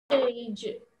Page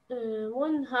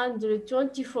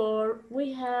 124,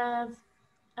 we have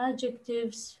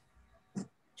adjectives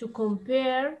to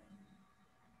compare.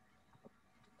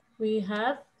 We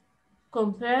have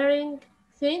comparing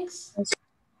things,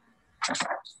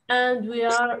 and we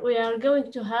are going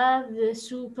to have the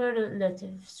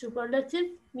superlative.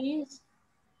 Superlative means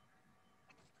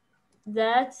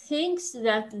that things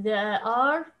that there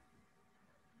are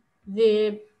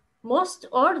the most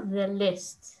or the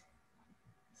least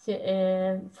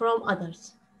from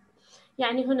others.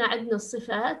 يعني هنا عندنا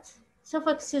الصفات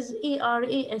suffixes er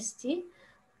est.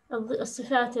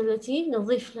 الصفات التي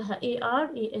نضيف لها er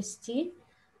est.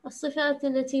 الصفات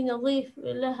التي نضيف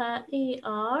لها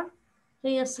er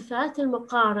هي الصفات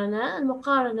المقارنة.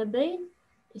 المقارنة بين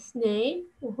اثنين،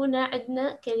 وهنا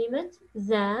عندنا كلمة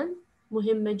than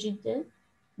مهمة جدا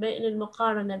بين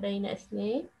المقارنة بين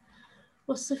اثنين.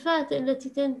 والصفات التي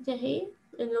تنتهي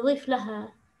نضيف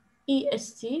لها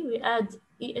est we add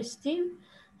est.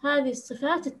 هذه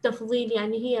الصفات التفضيل،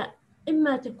 يعني هي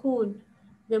إما تكون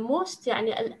the most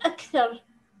يعني الأكثر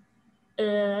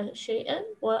شيئا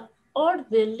or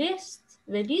the least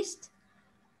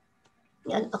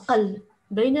الأقل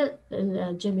بين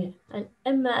الجميع.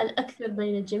 إما الأكثر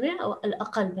بين الجميع أو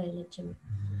الأقل بين الجميع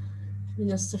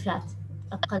من الصفات،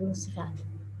 أقل الصفات.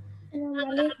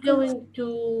 I'm going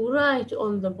to write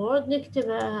on the board.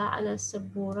 نكتبها على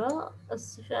السبورة.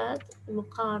 الصفات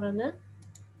المقارنة.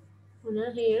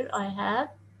 هنا here I have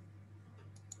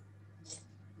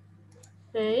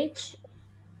page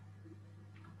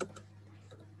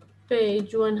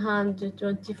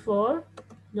 124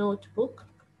 notebook.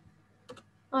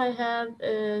 I have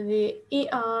the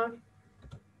ER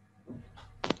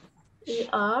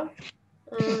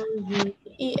and the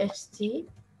EST.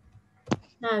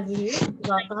 هذه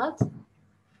إضافات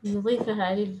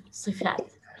نضيفها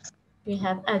للصفات. We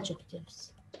have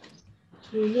adjectives.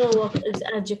 You know what is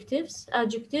adjectives?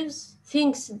 Adjectives,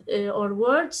 things or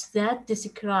words that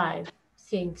describe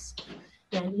things.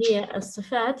 يعني هي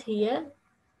الصفات هي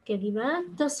كلمات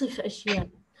تصف أشياء.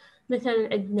 مثلا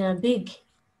عندنا big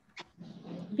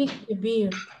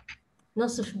كبير،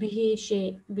 نصف به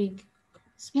شيء big.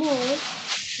 small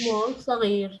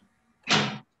صغير.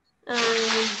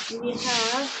 And we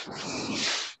have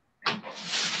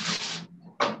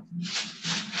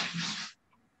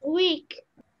weak.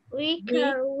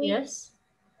 Yes,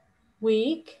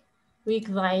 weak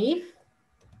ضعيف.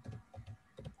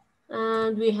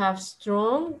 And we have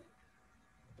strong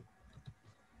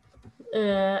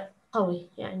قوي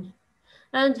يعني.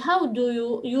 And how do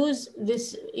you use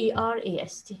this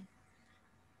EREST?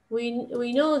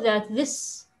 We know that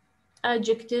this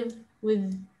adjective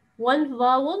with one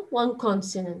vowel, one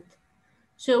consonant.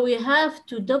 So we have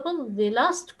to double the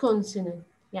last consonant.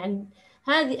 يعني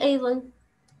هذه أيضا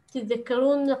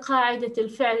تتذكرون قاعدة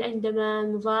الفعل عندما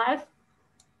نضاعف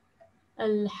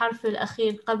الحرف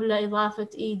الأخير قبل إضافة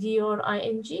ED or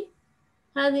ING.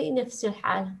 هذه نفس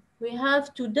الحالة. We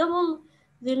have to double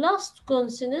the last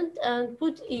consonant and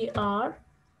put ER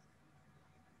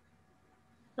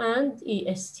and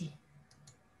EST.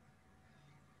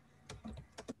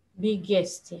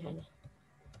 biggest يعني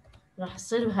راح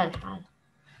تصير بهالحالة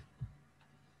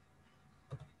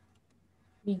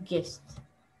biggest.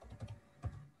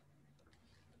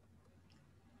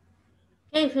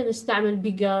 كيف نستعمل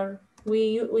bigger؟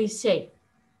 we say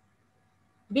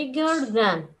bigger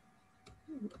than.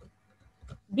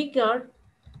 bigger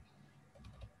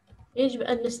يجب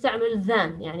أن نستعمل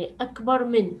than يعني أكبر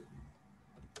من.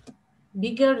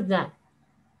 bigger than.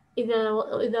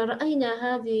 إذا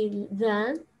رأينا هذه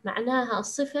than معناها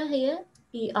الصفة هي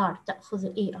ER،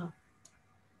 تأخذ ER.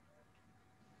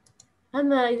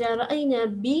 أما إذا رأينا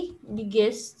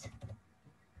biggest،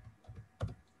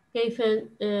 كيف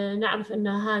نعرف أن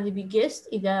هذه biggest؟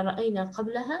 إذا رأينا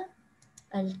قبلها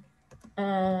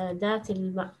أداة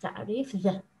التعريف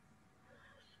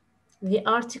the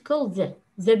article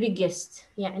the biggest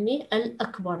يعني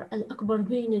الأكبر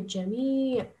بين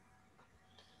الجميع.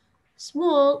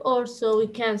 small also we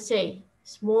can say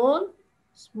smaller,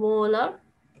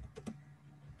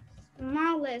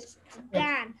 smallest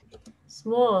than,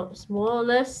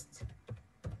 smallest,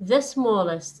 the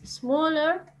smallest,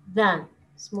 smaller than.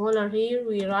 smaller here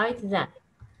we write than.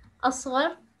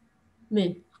 أصغر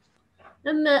من.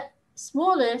 أما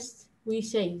smallest we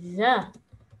say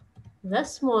the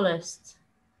smallest.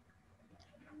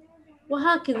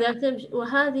 وهكذا تمشي،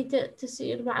 وهذه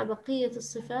تسير مع بقية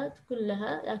الصفات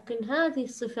كلها. لكن هذه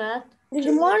الصفات good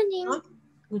morning.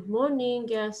 Good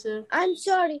morning ياسر. I'm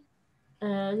sorry.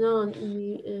 No,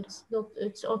 it's not,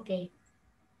 it's okay.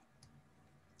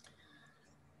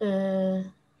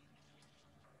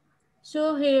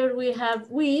 So here we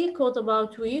have weak. What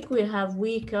about weak? We have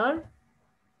weaker.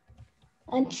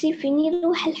 أنت فيني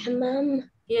روح الحمام.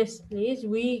 Yes, please.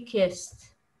 Weakest.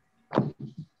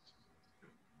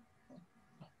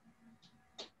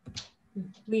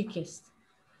 Weakest.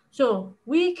 So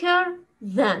weaker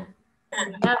than.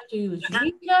 We have to use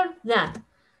weaker than.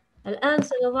 الآن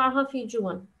سنضعها في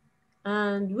جمل.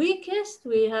 And weakest,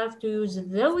 we have to use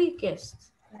the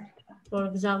weakest. For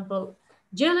example,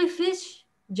 jellyfish.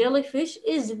 Jellyfish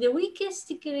is the weakest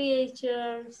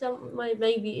creature.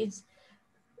 Maybe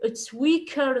it's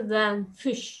weaker than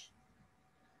fish.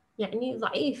 يعني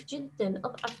ضعيف جدا،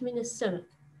 أضعف من السمك.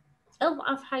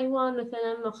 أضعف حيوان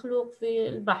مثلا مخلوق في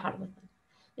البحر مثلا.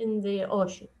 In the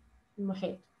ocean.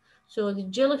 المحيط. So the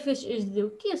jellyfish is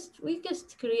the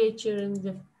weakest creature in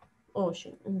the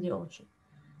ocean.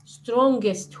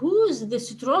 Strongest. Who's the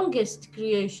strongest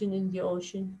creation in the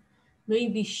ocean?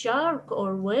 Maybe shark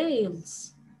or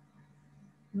whales.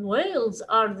 Whales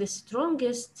are the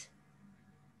strongest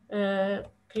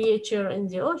creature in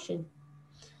the ocean.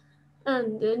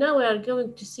 And now we are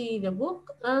going to see the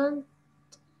book and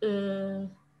uh,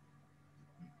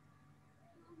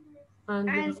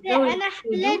 أنا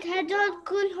حليت هدول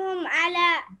كلهم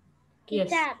على yes.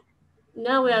 كتاب.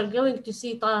 Now we are going to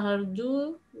see Tahir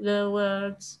do the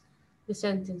words, the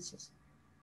sentences.